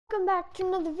Welcome back to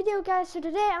another video, guys. So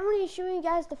today I'm going to be showing you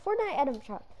guys the Fortnite item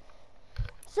shop.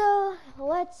 So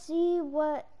let's see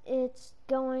what it's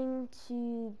going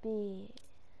to be.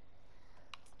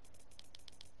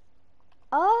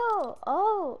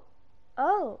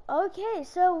 Okay,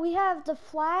 so we have the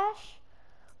Flash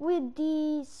with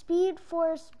the Speed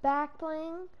Force back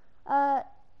bling,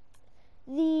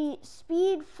 the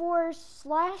Speed Force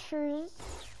slashers,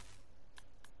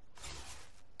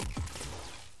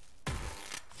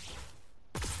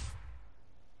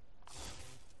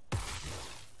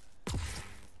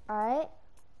 alright,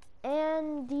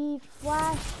 and the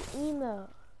Flash emo.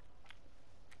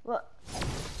 Well,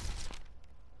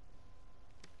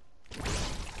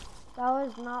 that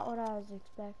was not what I was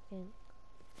expecting.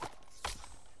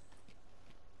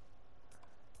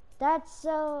 That's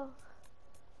so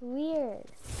weird.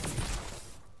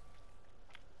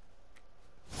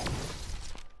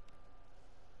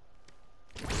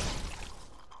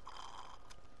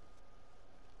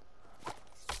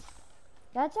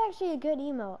 That's actually a good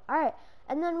emo. Alright,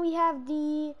 and then we have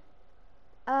the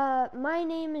my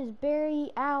name is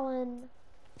Barry Allen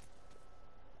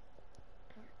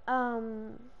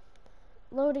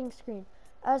loading screen.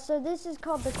 So this is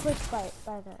called the Quick Bite,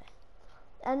 by the way.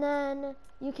 And then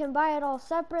you can buy it all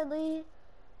separately.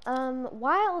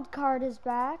 Wild Card is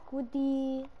back with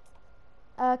the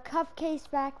cuff case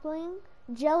back bling.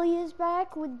 Jelly is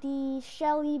back with the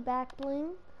Shelly back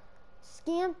bling.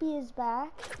 Scampy is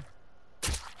back.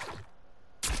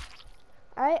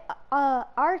 Alright,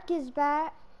 Arc is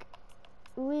back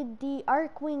with the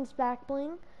Arc Wings back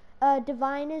bling.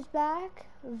 Divine is back.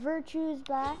 Virtue is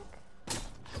back.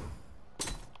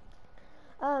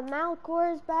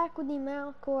 Malcor is back with the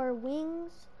Malcor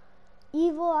Wings.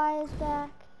 Evil Eye is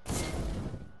back.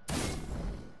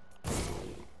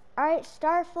 Alright,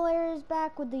 Starflare is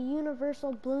back with the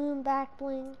Universal Bloom back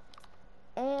bling.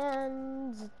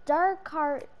 And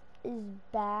Darkheart is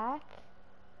back.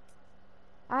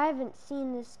 I haven't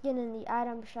seen this skin in the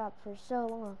item shop for so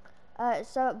long.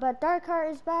 But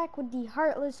Darkheart is back with the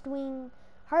Heartless Wing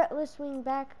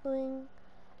back bling.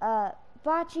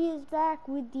 Bocce is back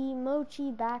with the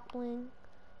Mochi back bling.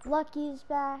 Lucky is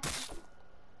back.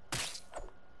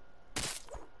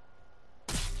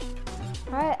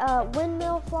 Alright,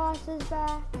 Windmill Floss is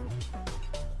back.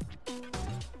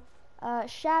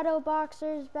 Shadow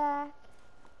Boxer is back.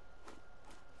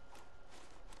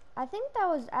 I think that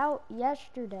was out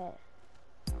yesterday.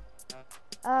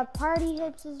 Party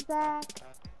Hips is back.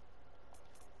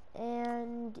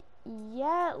 And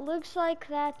yeah, it looks like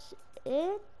that's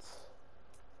it.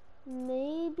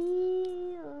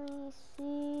 Maybe, let me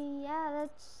see. Yeah,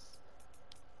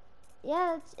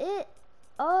 that's it.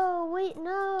 Oh, wait,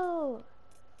 no.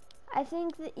 I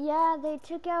think that, yeah, they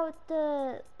took out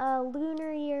the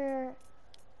lunar year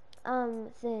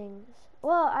things.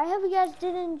 Well, I hope you guys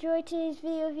did enjoy today's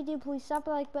video. If you did, please slap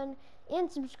the like button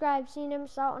and subscribe so you never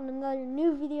miss out on another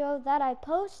new video that I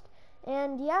post.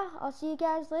 And yeah, I'll see you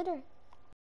guys later.